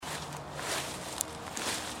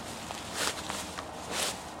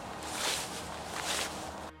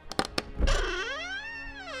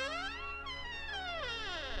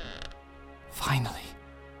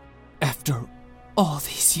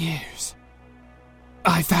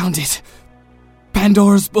I found it.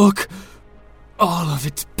 Pandora's book. All of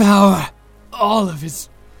its power, all of its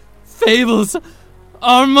fables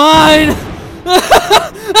are mine!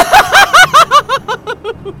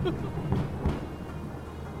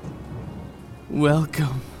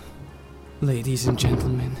 Welcome, ladies and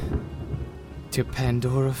gentlemen, to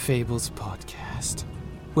Pandora Fables Podcast,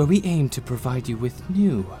 where we aim to provide you with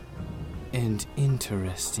new and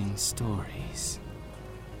interesting stories.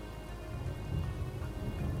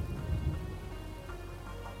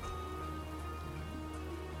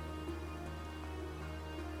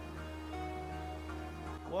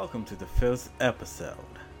 Welcome to the first episode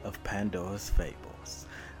of Pandora's Fables.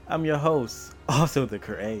 I'm your host, also the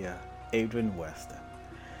creator, Adrian Weston.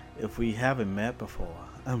 If we haven't met before,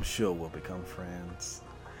 I'm sure we'll become friends.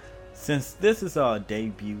 Since this is our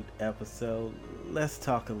debut episode, let's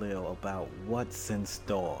talk a little about what's in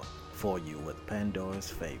store for you with Pandora's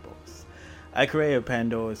Fables. I created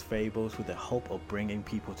Pandora's Fables with the hope of bringing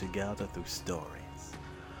people together through stories.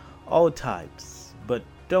 All types, but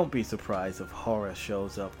don't be surprised if horror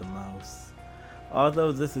shows up the most.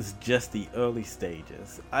 Although this is just the early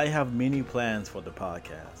stages, I have many plans for the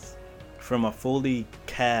podcast. From a fully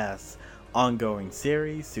cast ongoing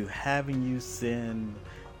series to having you send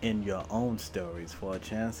in your own stories for a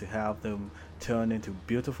chance to have them turn into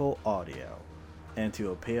beautiful audio and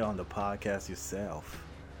to appear on the podcast yourself.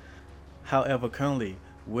 However, currently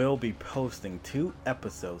we'll be posting 2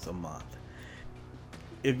 episodes a month.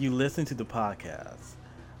 If you listen to the podcast,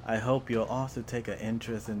 I hope you'll also take an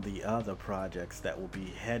interest in the other projects that will be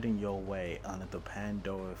heading your way under the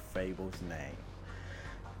Pandora Fables name.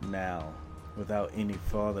 Now, without any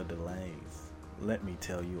further delays, let me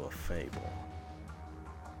tell you a fable.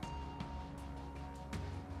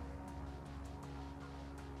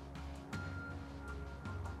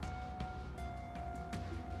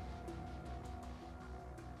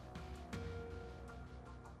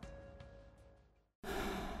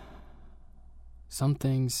 Some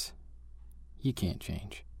things you can't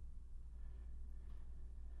change.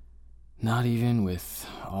 Not even with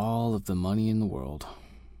all of the money in the world.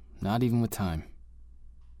 Not even with time.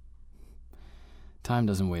 Time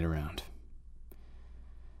doesn't wait around.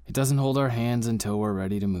 It doesn't hold our hands until we're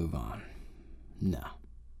ready to move on. No.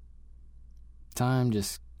 Time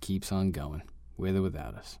just keeps on going, with or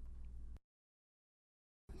without us.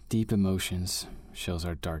 Deep emotions shows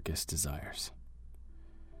our darkest desires.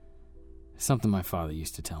 Something my father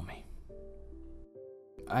used to tell me.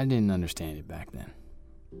 I didn't understand it back then.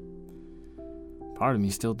 Part of me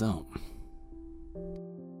still don't.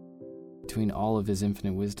 Between all of his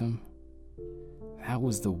infinite wisdom, that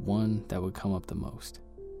was the one that would come up the most.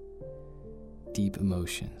 Deep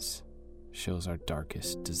emotions shows our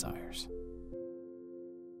darkest desires.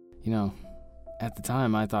 You know, at the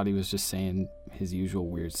time I thought he was just saying his usual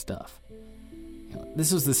weird stuff.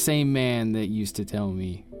 This was the same man that used to tell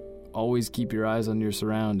me, always keep your eyes on your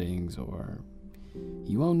surroundings, or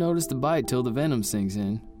you won't notice the bite till the venom sinks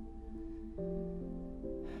in.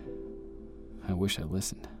 I wish I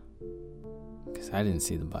listened, because I didn't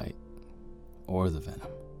see the bite or the venom.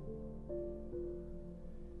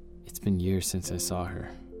 It's been years since I saw her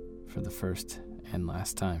for the first and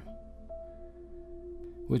last time,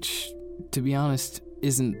 which, to be honest,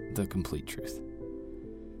 isn't the complete truth,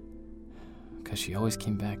 because she always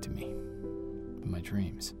came back to me in my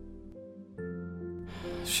dreams.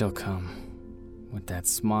 She'll come with that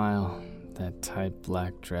smile, that tight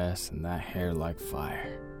black dress, and that hair like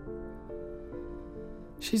fire.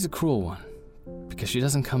 She's a cruel one, because she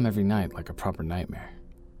doesn't come every night like a proper nightmare.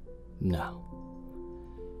 No.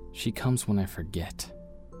 She comes when I forget.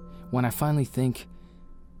 When I finally think,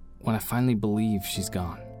 when I finally believe she's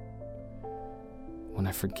gone. When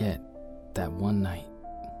I forget that one night,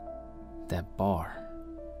 that bar,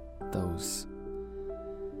 those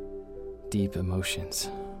deep emotions.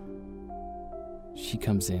 She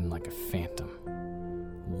comes in like a phantom,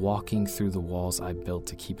 walking through the walls I built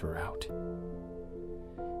to keep her out.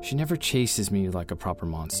 She never chases me like a proper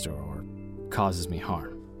monster or causes me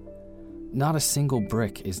harm. Not a single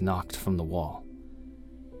brick is knocked from the wall.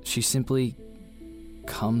 She simply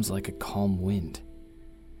comes like a calm wind.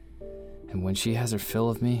 And when she has her fill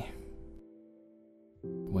of me,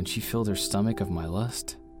 when she filled her stomach of my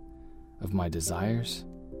lust, of my desires,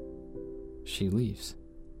 she leaves.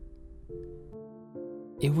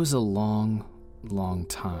 It was a long, long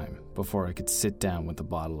time before I could sit down with a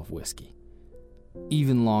bottle of whiskey.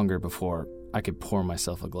 Even longer before I could pour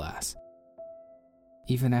myself a glass.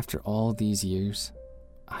 Even after all these years,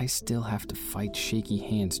 I still have to fight shaky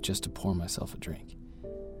hands just to pour myself a drink.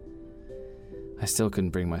 I still couldn't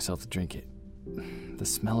bring myself to drink it. The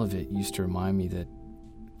smell of it used to remind me that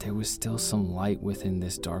there was still some light within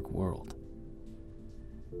this dark world.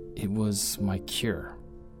 It was my cure,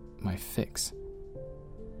 my fix.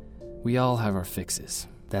 We all have our fixes,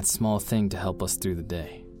 that small thing to help us through the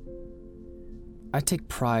day. I take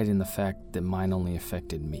pride in the fact that mine only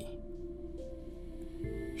affected me.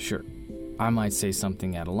 Sure, I might say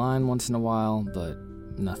something out of line once in a while, but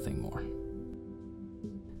nothing more.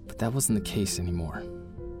 But that wasn't the case anymore.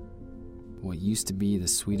 What used to be the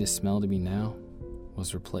sweetest smell to me now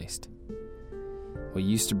was replaced. What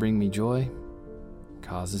used to bring me joy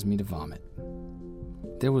causes me to vomit.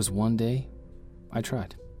 There was one day I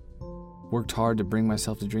tried. Worked hard to bring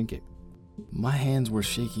myself to drink it. My hands were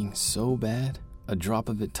shaking so bad, a drop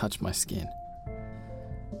of it touched my skin.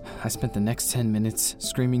 I spent the next 10 minutes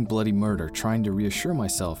screaming bloody murder, trying to reassure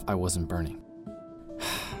myself I wasn't burning.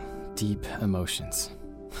 Deep emotions.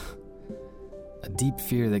 A deep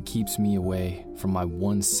fear that keeps me away from my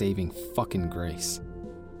one saving fucking grace.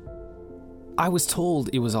 I was told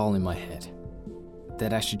it was all in my head,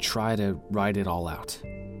 that I should try to write it all out.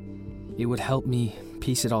 It would help me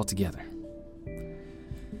piece it all together.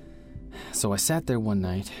 So I sat there one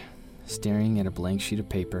night, staring at a blank sheet of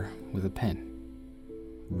paper with a pen,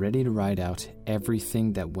 ready to write out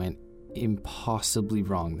everything that went impossibly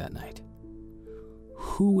wrong that night.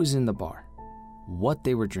 Who was in the bar? What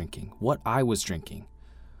they were drinking? What I was drinking?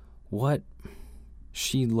 What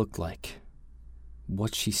she looked like?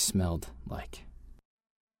 What she smelled like?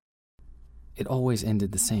 It always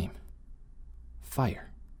ended the same.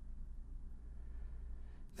 Fire.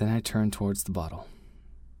 Then I turned towards the bottle.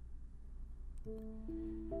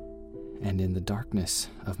 And in the darkness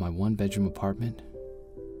of my one-bedroom apartment,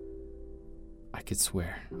 I could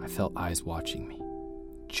swear I felt eyes watching me,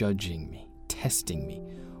 judging me, testing me,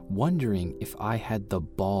 wondering if I had the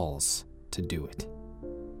balls to do it,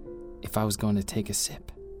 if I was going to take a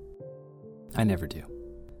sip. I never do.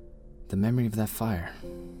 The memory of that fire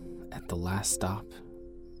at the last stop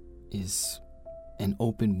is an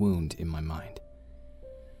open wound in my mind.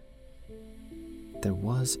 There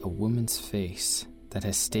was a woman's face that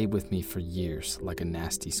has stayed with me for years like a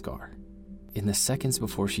nasty scar. In the seconds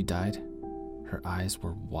before she died, her eyes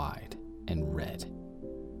were wide and red.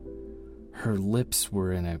 Her lips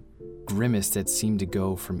were in a grimace that seemed to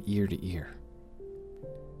go from ear to ear.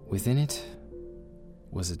 Within it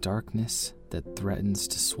was a darkness that threatens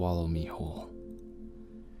to swallow me whole.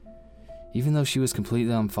 Even though she was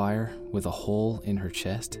completely on fire with a hole in her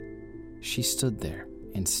chest, she stood there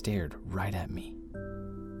and stared right at me.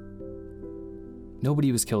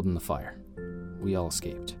 Nobody was killed in the fire. We all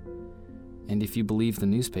escaped. And if you believe the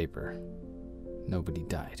newspaper, nobody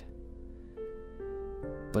died.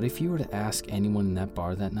 But if you were to ask anyone in that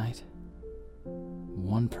bar that night,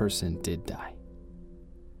 one person did die.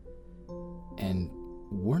 And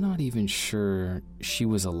we're not even sure she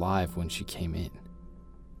was alive when she came in.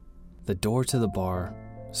 The door to the bar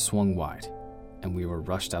swung wide, and we were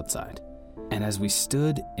rushed outside. And as we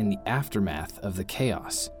stood in the aftermath of the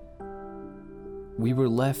chaos, we were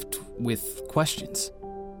left with questions.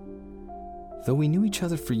 Though we knew each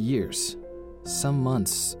other for years, some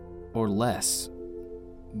months or less,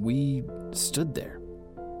 we stood there.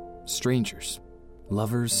 Strangers,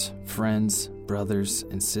 lovers, friends, brothers,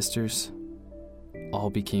 and sisters, all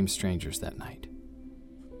became strangers that night.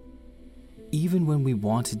 Even when we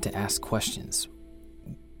wanted to ask questions,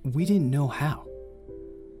 we didn't know how.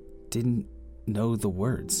 Didn't know the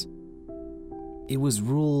words. It was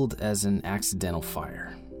ruled as an accidental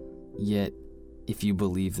fire. Yet, if you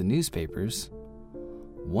believe the newspapers,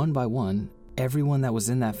 one by one, everyone that was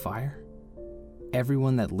in that fire,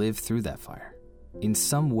 everyone that lived through that fire, in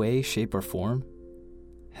some way, shape, or form,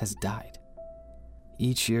 has died.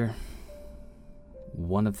 Each year,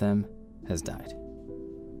 one of them has died.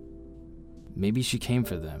 Maybe she came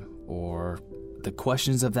for them, or the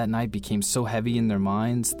questions of that night became so heavy in their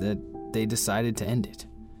minds that they decided to end it.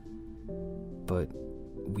 But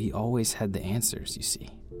we always had the answers, you see.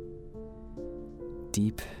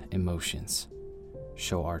 Deep emotions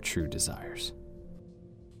show our true desires.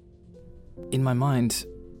 In my mind,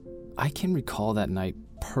 I can recall that night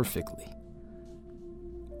perfectly.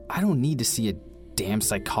 I don't need to see a damn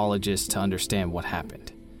psychologist to understand what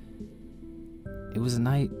happened. It was a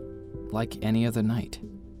night like any other night.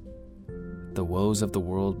 The woes of the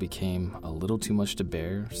world became a little too much to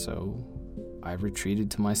bear, so I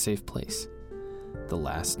retreated to my safe place, the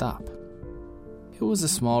last stop. It was a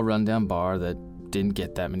small rundown bar that didn't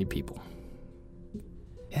get that many people.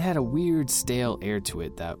 It had a weird, stale air to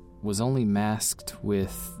it that was only masked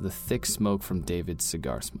with the thick smoke from David's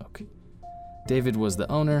cigar smoke. David was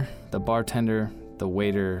the owner, the bartender, the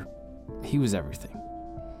waiter. He was everything.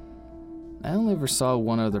 I only ever saw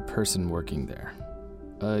one other person working there,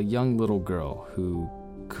 a young little girl who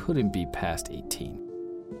couldn't be past 18.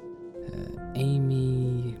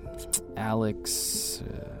 Amy, Alex,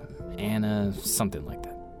 Anna, something like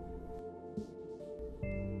that.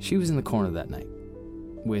 She was in the corner that night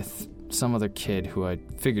with some other kid who I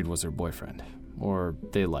figured was her boyfriend, or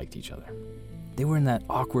they liked each other. They were in that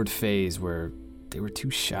awkward phase where they were too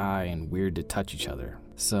shy and weird to touch each other,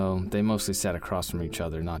 so they mostly sat across from each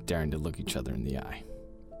other, not daring to look each other in the eye.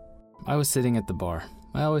 I was sitting at the bar.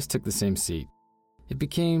 I always took the same seat. It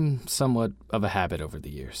became somewhat of a habit over the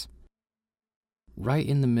years. Right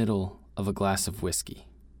in the middle of a glass of whiskey.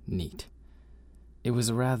 Neat. It was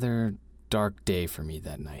a rather dark day for me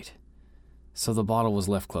that night, so the bottle was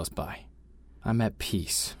left close by. I'm at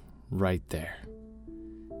peace, right there.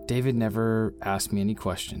 David never asked me any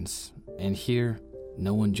questions, and here,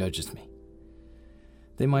 no one judges me.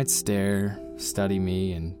 They might stare, study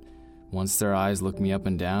me, and once their eyes look me up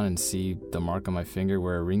and down and see the mark on my finger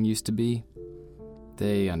where a ring used to be,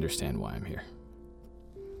 they understand why I'm here.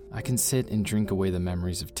 I can sit and drink away the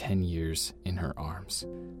memories of 10 years in her arms.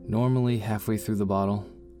 Normally, halfway through the bottle,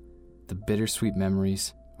 the bittersweet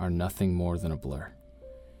memories are nothing more than a blur.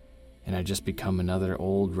 And I just become another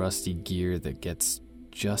old rusty gear that gets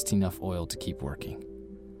just enough oil to keep working.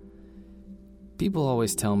 People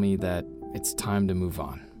always tell me that it's time to move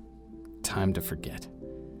on, time to forget.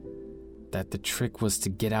 That the trick was to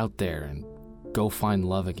get out there and go find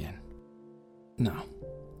love again. No,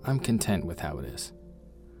 I'm content with how it is.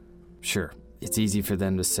 Sure, it's easy for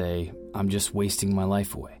them to say, I'm just wasting my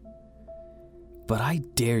life away. But I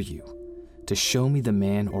dare you to show me the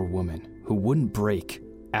man or woman who wouldn't break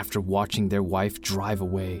after watching their wife drive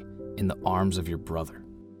away in the arms of your brother.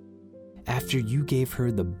 After you gave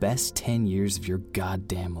her the best 10 years of your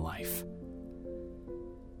goddamn life.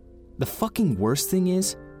 The fucking worst thing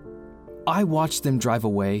is, I watched them drive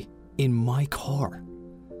away in my car,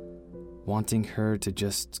 wanting her to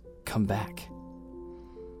just come back.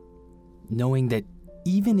 Knowing that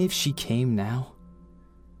even if she came now,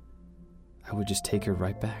 I would just take her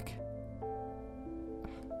right back.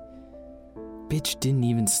 Bitch didn't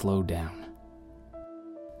even slow down.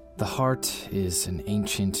 The heart is an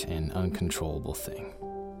ancient and uncontrollable thing.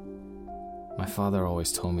 My father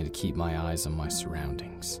always told me to keep my eyes on my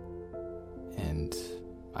surroundings. And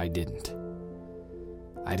I didn't.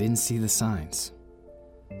 I didn't see the signs.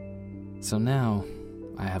 So now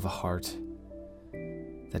I have a heart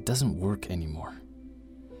that doesn't work anymore.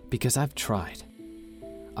 Because I've tried.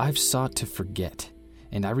 I've sought to forget,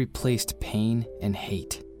 and I replaced pain and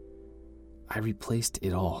hate. I replaced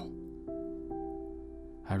it all.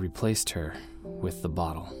 I replaced her with the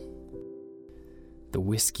bottle. The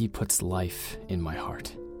whiskey puts life in my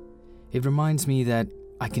heart. It reminds me that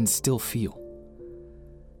I can still feel.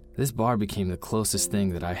 This bar became the closest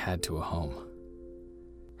thing that I had to a home.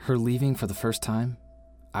 Her leaving for the first time,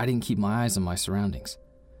 I didn't keep my eyes on my surroundings.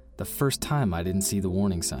 The first time I didn't see the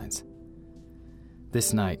warning signs.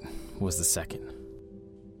 This night was the second.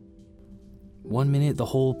 One minute the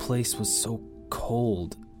whole place was so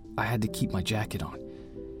cold, I had to keep my jacket on.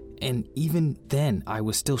 And even then, I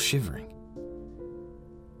was still shivering.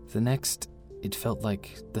 The next, it felt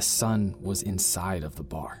like the sun was inside of the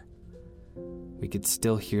bar. We could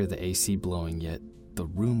still hear the AC blowing, yet the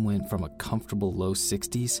room went from a comfortable low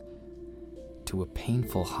 60s to a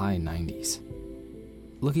painful high 90s.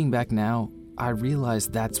 Looking back now, I realize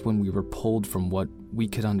that's when we were pulled from what we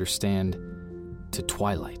could understand to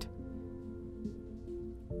twilight.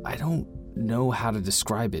 I don't know how to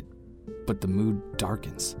describe it, but the mood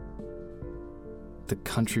darkens. The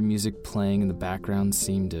country music playing in the background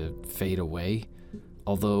seemed to fade away.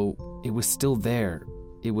 Although it was still there,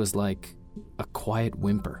 it was like a quiet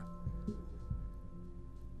whimper.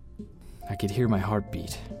 I could hear my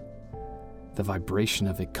heartbeat, the vibration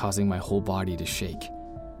of it causing my whole body to shake.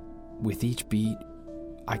 With each beat,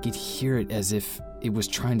 I could hear it as if it was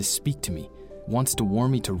trying to speak to me, wants to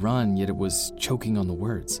warn me to run, yet it was choking on the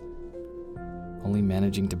words. Only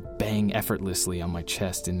managing to bang effortlessly on my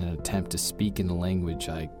chest in an attempt to speak in a language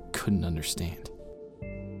I couldn't understand.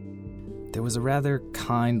 There was a rather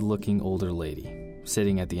kind-looking older lady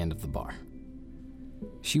sitting at the end of the bar.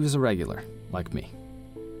 She was a regular, like me.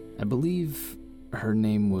 I believe her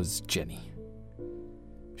name was Jenny.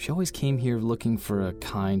 She always came here looking for a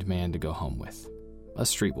kind man to go home with, a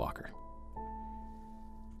streetwalker,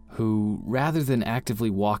 who, rather than actively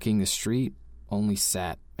walking the street, only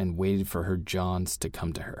sat and waited for her Johns to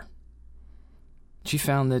come to her. She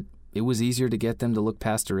found that it was easier to get them to look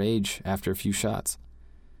past her age after a few shots.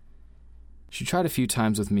 She tried a few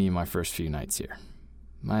times with me in my first few nights here.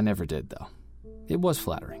 I never did, though. It was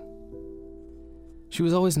flattering. She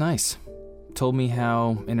was always nice. Told me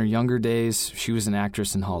how, in her younger days, she was an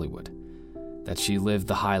actress in Hollywood. That she lived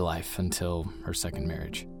the high life until her second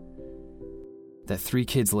marriage. That 3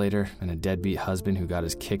 kids later, and a deadbeat husband who got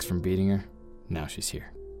his kicks from beating her, now she's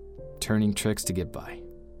here, turning tricks to get by.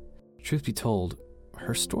 Truth be told,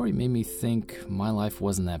 her story made me think my life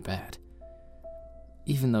wasn't that bad,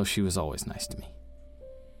 even though she was always nice to me.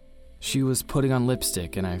 She was putting on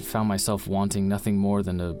lipstick, and I found myself wanting nothing more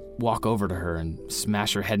than to walk over to her and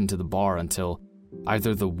smash her head into the bar until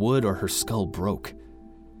either the wood or her skull broke.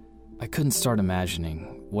 I couldn't start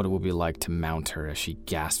imagining what it would be like to mount her as she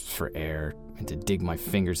gasps for air and to dig my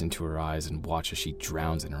fingers into her eyes and watch as she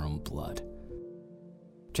drowns in her own blood.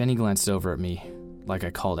 Jenny glanced over at me like I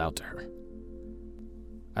called out to her.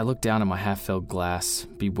 I looked down at my half-filled glass,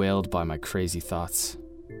 bewailed by my crazy thoughts,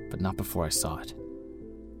 but not before I saw it.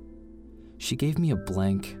 She gave me a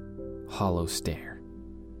blank, hollow stare,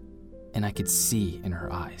 and I could see in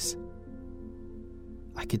her eyes.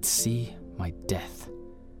 I could see my death.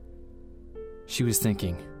 She was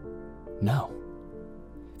thinking, no.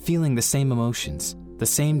 Feeling the same emotions, the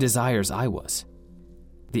same desires I was.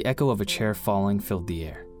 The echo of a chair falling filled the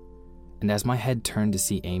air, and as my head turned to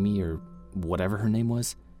see Amy, or whatever her name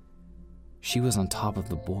was, she was on top of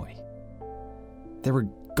the boy. They were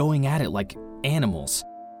going at it like animals.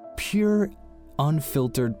 Pure,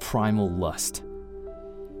 unfiltered primal lust.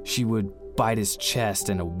 She would bite his chest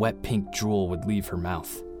and a wet pink drool would leave her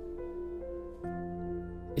mouth.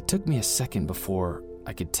 It took me a second before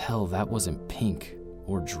I could tell that wasn't pink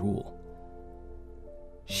or drool.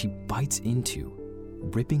 She bites into,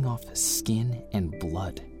 ripping off skin and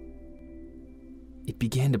blood. It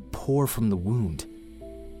began to pour from the wound.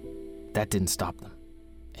 That didn't stop them,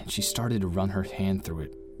 and she started to run her hand through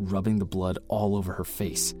it, rubbing the blood all over her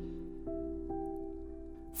face.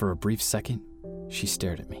 For a brief second, she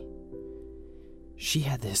stared at me. She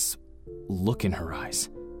had this look in her eyes.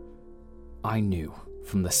 I knew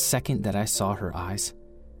from the second that I saw her eyes,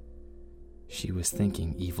 she was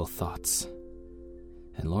thinking evil thoughts.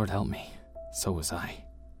 And Lord help me, so was I.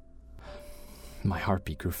 My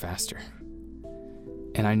heartbeat grew faster.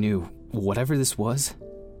 And I knew, whatever this was,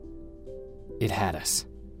 it had us.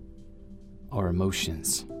 Our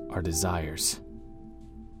emotions, our desires.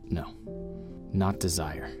 No, not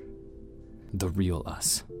desire. The real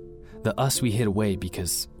us. The us we hid away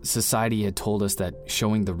because society had told us that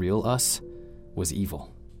showing the real us was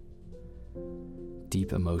evil.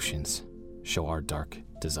 Deep emotions show our dark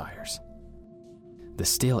desires. The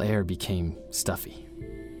stale air became stuffy.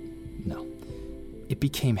 No, it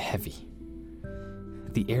became heavy.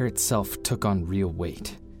 The air itself took on real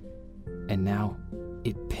weight. And now,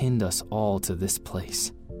 it pinned us all to this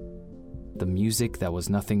place. The music that was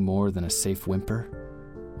nothing more than a safe whimper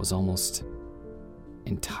was almost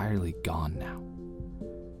entirely gone now.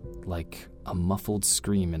 Like a muffled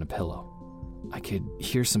scream in a pillow. I could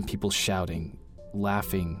hear some people shouting,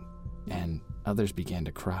 laughing, and others began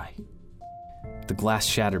to cry. The glass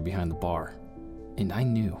shattered behind the bar, and I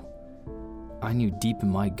knew deep in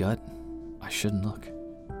my gut I shouldn't look.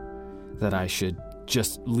 That I should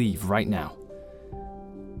just leave right now.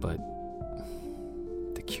 But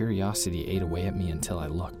the curiosity ate away at me until I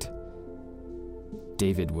looked.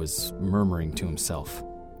 David was murmuring to himself,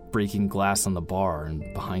 breaking glass on the bar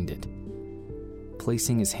and behind it,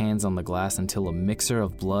 placing his hands on the glass until a mixer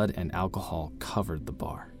of blood and alcohol covered the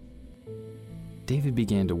bar. David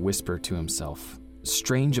began to whisper to himself,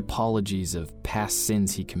 strange apologies of past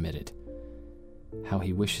sins he committed, how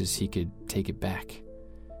he wishes he could take it back,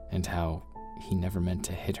 and how he never meant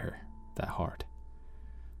to hit her that hard,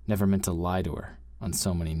 never meant to lie to her on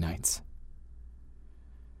so many nights.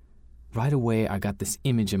 Right away, I got this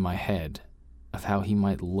image in my head of how he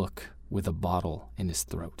might look with a bottle in his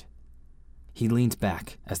throat. He leaned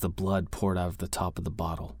back as the blood poured out of the top of the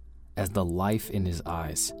bottle, as the life in his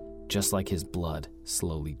eyes, just like his blood,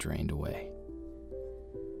 slowly drained away.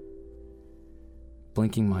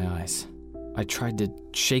 Blinking my eyes, I tried to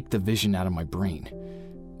shake the vision out of my brain,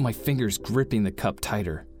 my fingers gripping the cup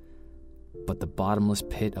tighter, but the bottomless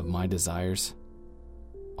pit of my desires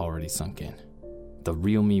already sunk in. The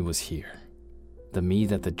real me was here, the me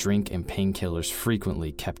that the drink and painkillers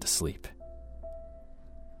frequently kept asleep.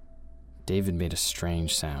 David made a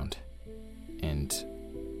strange sound, and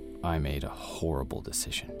I made a horrible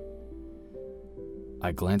decision.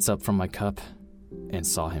 I glanced up from my cup and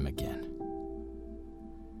saw him again.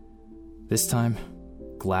 This time,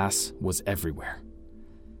 glass was everywhere.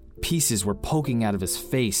 Pieces were poking out of his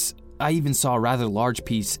face. I even saw a rather large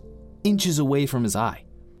piece inches away from his eye.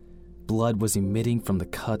 Blood was emitting from the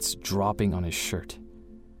cuts dropping on his shirt.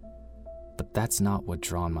 But that's not what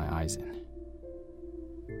drawn my eyes in.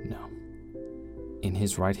 No. In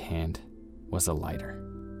his right hand was a lighter.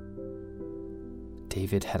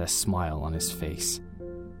 David had a smile on his face,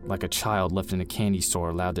 like a child left in a candy store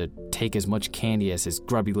allowed to take as much candy as his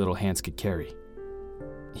grubby little hands could carry.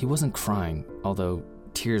 He wasn't crying, although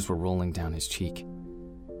tears were rolling down his cheek.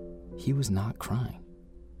 He was not crying.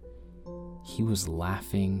 He was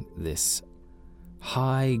laughing, this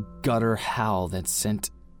high gutter howl that sent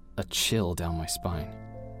a chill down my spine.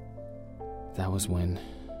 That was when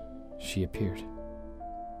she appeared.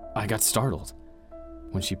 I got startled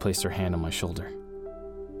when she placed her hand on my shoulder.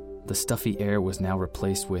 The stuffy air was now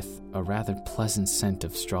replaced with a rather pleasant scent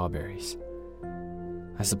of strawberries.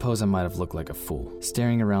 I suppose I might have looked like a fool,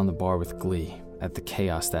 staring around the bar with glee at the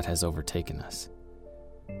chaos that has overtaken us.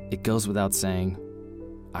 It goes without saying,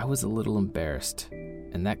 I was a little embarrassed,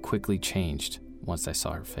 and that quickly changed once I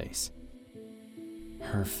saw her face.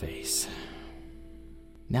 Her face.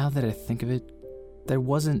 Now that I think of it, there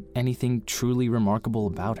wasn't anything truly remarkable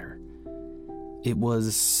about her. It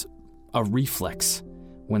was a reflex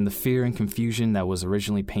when the fear and confusion that was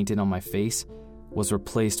originally painted on my face was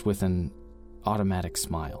replaced with an automatic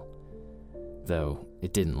smile, though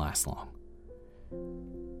it didn't last long.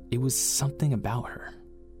 It was something about her.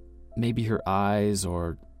 Maybe her eyes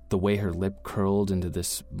or the way her lip curled into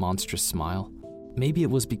this monstrous smile. Maybe it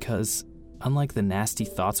was because, unlike the nasty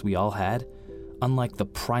thoughts we all had, unlike the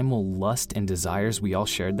primal lust and desires we all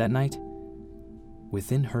shared that night,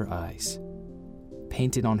 within her eyes,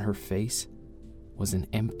 painted on her face, was an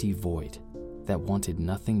empty void that wanted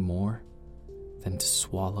nothing more than to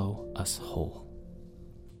swallow us whole.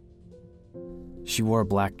 She wore a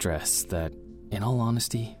black dress that, in all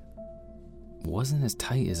honesty, wasn't as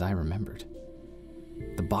tight as I remembered.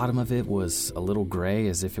 The bottom of it was a little gray,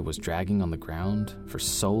 as if it was dragging on the ground for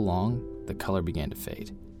so long the color began to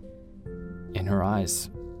fade. In her eyes,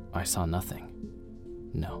 I saw nothing.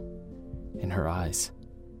 No, in her eyes,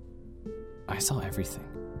 I saw everything.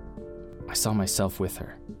 I saw myself with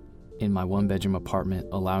her, in my one-bedroom apartment,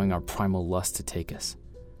 allowing our primal lust to take us.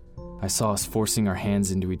 I saw us forcing our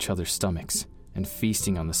hands into each other's stomachs and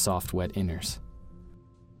feasting on the soft, wet inners.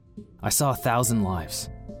 I saw 1,000 lives,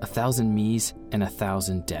 1,000 me's, and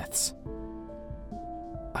 1,000 deaths.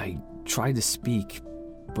 I tried to speak,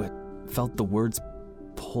 but felt the words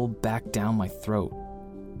pull back down my throat,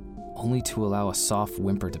 only to allow a soft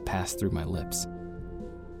whimper to pass through my lips.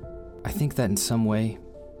 I think that in some way,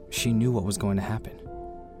 she knew what was going to happen.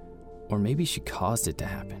 Or maybe she caused it to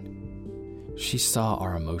happen. She saw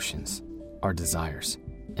our emotions, our desires,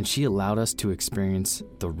 and she allowed us to experience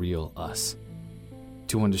the real us,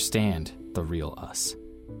 to understand the real us.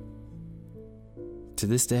 To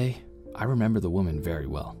this day, I remember the woman very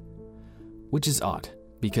well, which is odd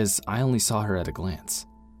because I only saw her at a glance.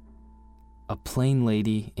 A plain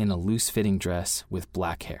lady in a loose-fitting dress with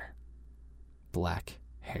black hair. Black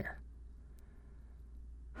hair.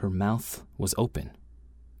 Her mouth was open,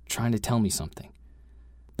 trying to tell me something,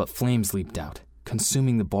 but flames leaped out,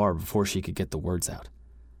 consuming the bar before she could get the words out.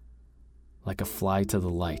 Like a fly to the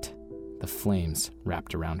light, the flames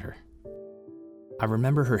wrapped around her. I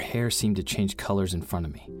remember her hair seemed to change colors in front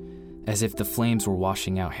of me, as if the flames were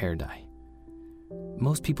washing out hair dye.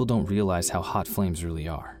 Most people don't realize how hot flames really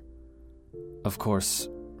are. Of course,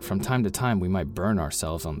 from time to time we might burn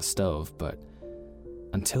ourselves on the stove, but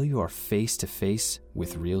until you are face to face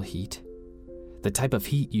with real heat, the type of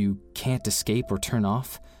heat you can't escape or turn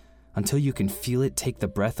off, until you can feel it take the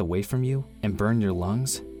breath away from you and burn your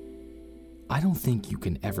lungs, I don't think you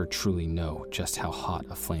can ever truly know just how hot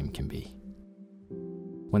a flame can be.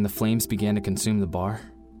 When the flames began to consume the bar,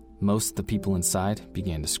 most of the people inside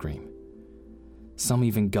began to scream. Some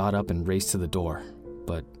even got up and raced to the door,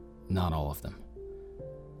 but not all of them.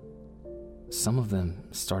 Some of them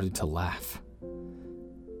started to laugh.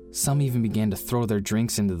 Some even began to throw their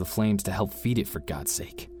drinks into the flames to help feed it, for God's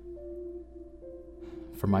sake.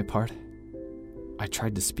 For my part, I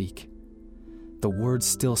tried to speak, the words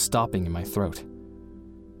still stopping in my throat.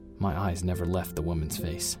 My eyes never left the woman's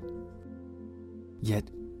face. Yet,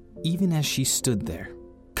 even as she stood there,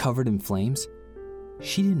 covered in flames,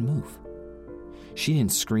 she didn't move. She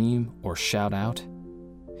didn't scream or shout out,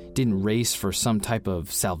 didn't race for some type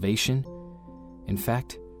of salvation. In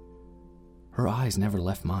fact, her eyes never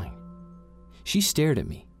left mine. She stared at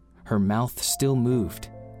me. Her mouth still moved,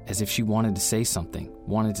 as if she wanted to say something,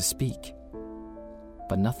 wanted to speak.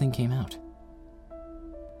 But nothing came out.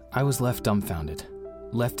 I was left dumbfounded,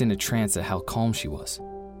 left in a trance at how calm she was.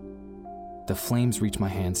 The flames reached my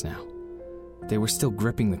hands now. They were still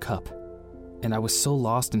gripping the cup, and I was so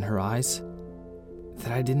lost in her eyes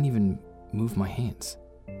that I didn't even move my hands.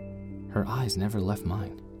 Her eyes never left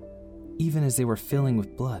mine. even as they were filling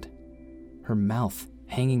with blood, her mouth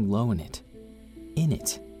hanging low in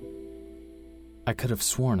it. I could have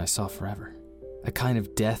sworn I saw forever, a kind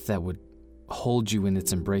of death that would hold you in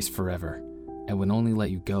its embrace forever and would only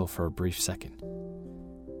let you go for a brief second.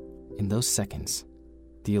 In those seconds,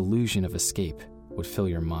 the illusion of escape would fill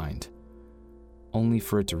your mind, only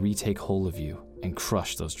for it to retake hold of you and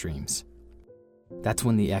crush those dreams. That's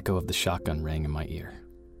when the echo of the shotgun rang in my ear.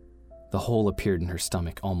 The hole appeared in her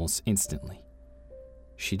stomach almost instantly.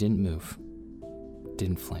 She didn't move,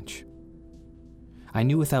 didn't flinch. I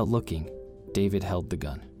knew without looking, David held the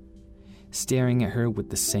gun, staring at her with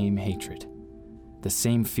the same hatred, the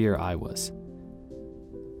same fear I was.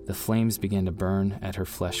 The flames began to burn at her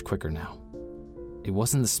flesh quicker now. It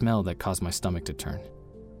wasn't the smell that caused my stomach to turn.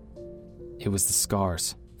 It was the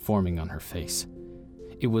scars forming on her face.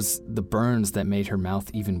 It was the burns that made her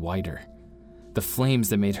mouth even wider, the flames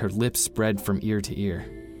that made her lips spread from ear to ear.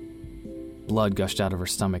 Blood gushed out of her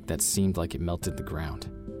stomach that seemed like it melted the ground.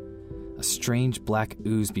 A strange black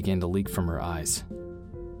ooze began to leak from her eyes,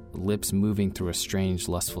 lips moving through a strange,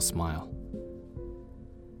 lustful smile.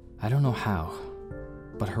 I don't know how,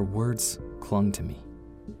 but her words clung to me.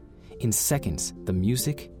 In seconds, the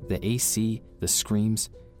music, the AC, the screams,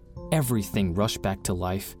 everything rushed back to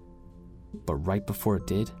life. But right before it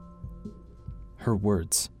did, her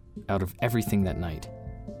words, out of everything that night,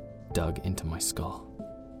 dug into my skull.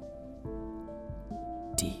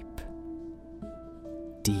 Deep,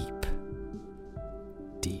 deep,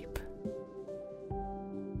 deep,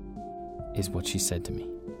 is what she said to me.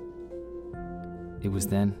 It was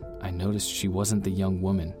then I noticed she wasn't the young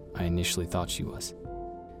woman I initially thought she was.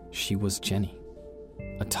 She was Jenny,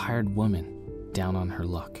 a tired woman down on her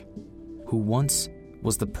luck, who once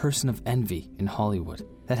was the person of envy in Hollywood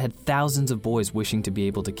that had thousands of boys wishing to be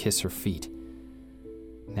able to kiss her feet.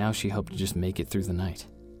 Now she hoped to just make it through the night.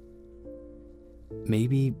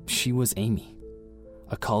 Maybe she was Amy,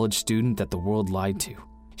 a college student that the world lied to.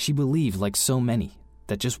 She believed, like so many,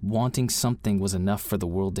 that just wanting something was enough for the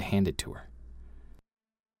world to hand it to her.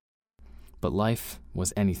 But life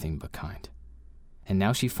was anything but kind. And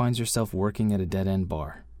now she finds herself working at a dead-end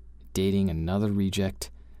bar, dating another reject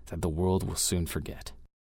that the world will soon forget.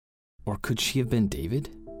 Or could she have been David?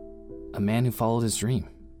 A man who followed his dream,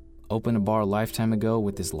 opened a bar a lifetime ago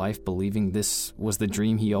with his life believing this was the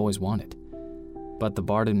dream he always wanted. But the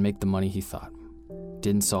bar didn't make the money he thought,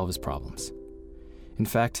 didn't solve his problems. In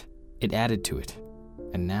fact, it added to it.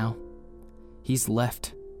 And now, he's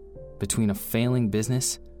left between a failing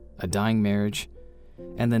business, a dying marriage,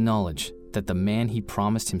 and the knowledge that the man he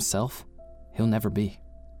promised himself, he'll never be.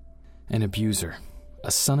 An abuser,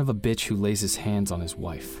 a son of a bitch who lays his hands on his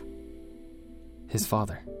wife. His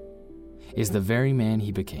father is the very man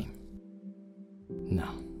he became.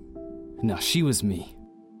 No, she was me.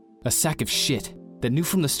 A sack of shit that knew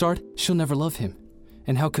from the start she'll never love him.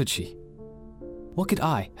 And how could she? What could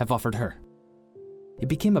I have offered her? It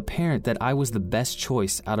became apparent that I was the best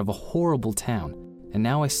choice out of a horrible town, and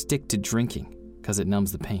now I stick to drinking because it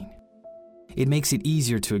numbs the pain. It makes it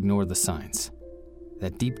easier to ignore the signs.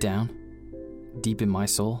 That deep down, deep in my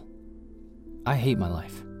soul, I hate my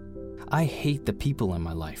life. I hate the people in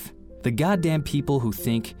my life. The goddamn people who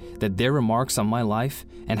think that their remarks on my life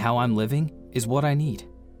and how I'm living is what I need.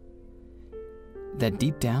 That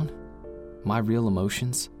deep down, my real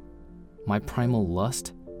emotions, my primal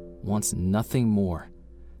lust wants nothing more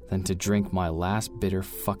than to drink my last bitter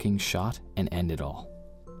fucking shot and end it all.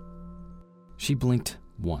 She blinked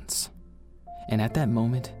once, and at that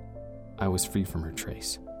moment, I was free from her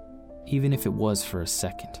trace. Even if it was for a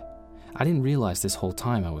second, I didn't realize this whole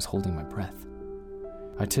time I was holding my breath.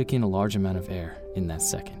 I took in a large amount of air in that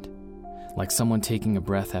second, like someone taking a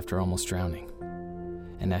breath after almost drowning.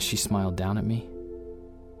 And as she smiled down at me,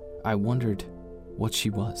 I wondered what she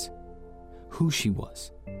was, who she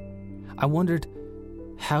was. I wondered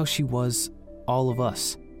how she was all of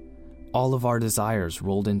us, all of our desires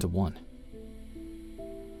rolled into one.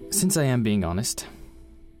 Since I am being honest,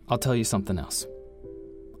 I'll tell you something else.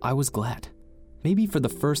 I was glad. Maybe for the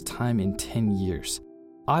first time in 10 years.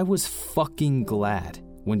 I was fucking glad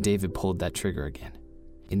when David pulled that trigger again.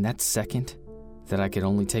 In that second that I could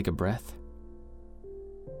only take a breath,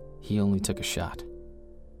 he only took a shot.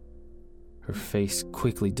 Her face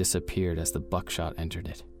quickly disappeared as the buckshot entered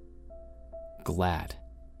it. Glad.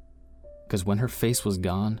 Because when her face was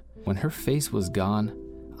gone,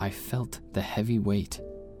 I felt the heavy weight.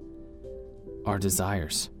 Our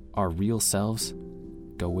desires, our real selves,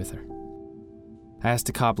 go with her. I asked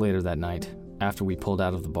a cop later that night, after we pulled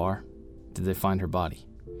out of the bar, did they find her body?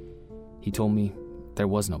 He told me there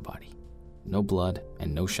was no body, no blood,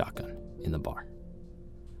 and no shotgun in the bar.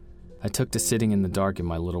 I took to sitting in the dark in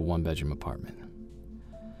my little one-bedroom apartment.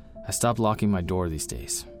 I stopped locking my door these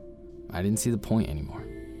days. I didn't see the point anymore.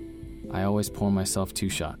 I always pour myself 2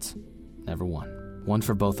 shots, never one. One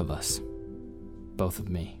for both of us. Both of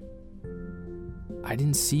me. I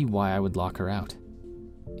didn't see why I would lock her out.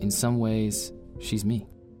 In some ways, she's me.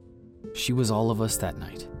 She was all of us that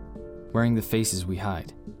night, wearing the faces we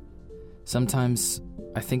hide. Sometimes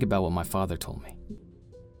I think about what my father told me.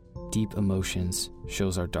 Deep emotions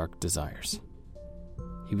shows our dark desires.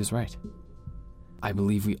 He was right. I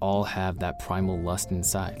believe we all have that primal lust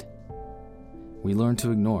inside. We learn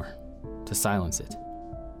to ignore, to silence it,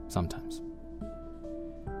 sometimes.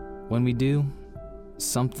 When we do,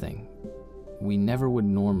 something we never would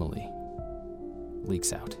normally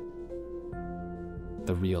leaks out.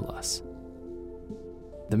 The real us.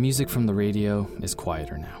 The music from the radio is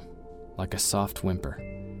quieter now, like a soft whimper,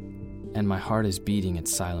 and my heart is beating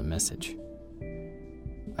its silent message.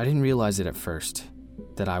 I didn't realize it at first,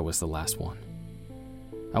 that I was the last one.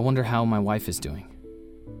 I wonder how my wife is doing.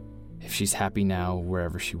 If she's happy now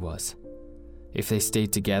wherever she was. If they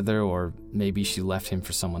stayed together or maybe she left him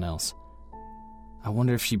for someone else. I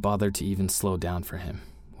wonder if she bothered to even slow down for him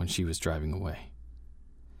when she was driving away.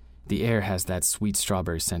 The air has that sweet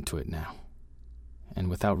strawberry scent to it now. And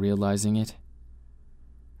without realizing it,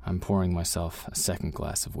 I'm pouring myself a second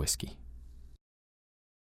glass of whiskey.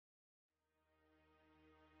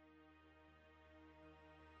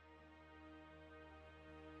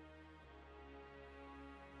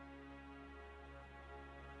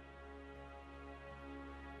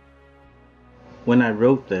 When I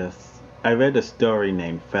wrote this, I read a story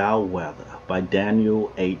named Foul Weather by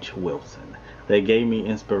Daniel H. Wilson that gave me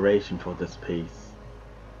inspiration for this piece.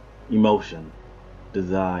 Emotion,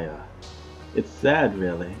 desire. It's sad,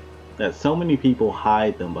 really, that so many people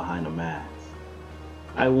hide them behind a mask.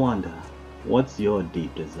 I wonder, what's your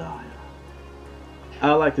deep desire?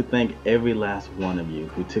 I'd like to thank every last one of you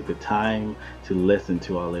who took the time to listen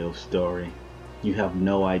to our little story. You have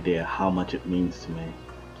no idea how much it means to me.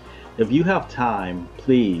 If you have time,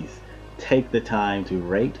 please take the time to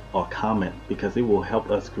rate or comment because it will help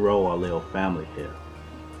us grow our little family here.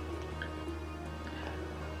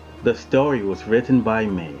 The story was written by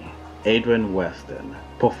me, Adrian Weston,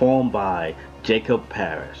 performed by Jacob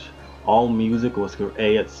Parrish. All music was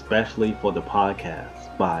created specially for the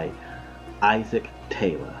podcast by Isaac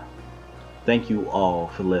Taylor. Thank you all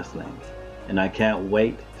for listening, and I can't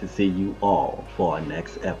wait to see you all for our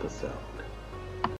next episode.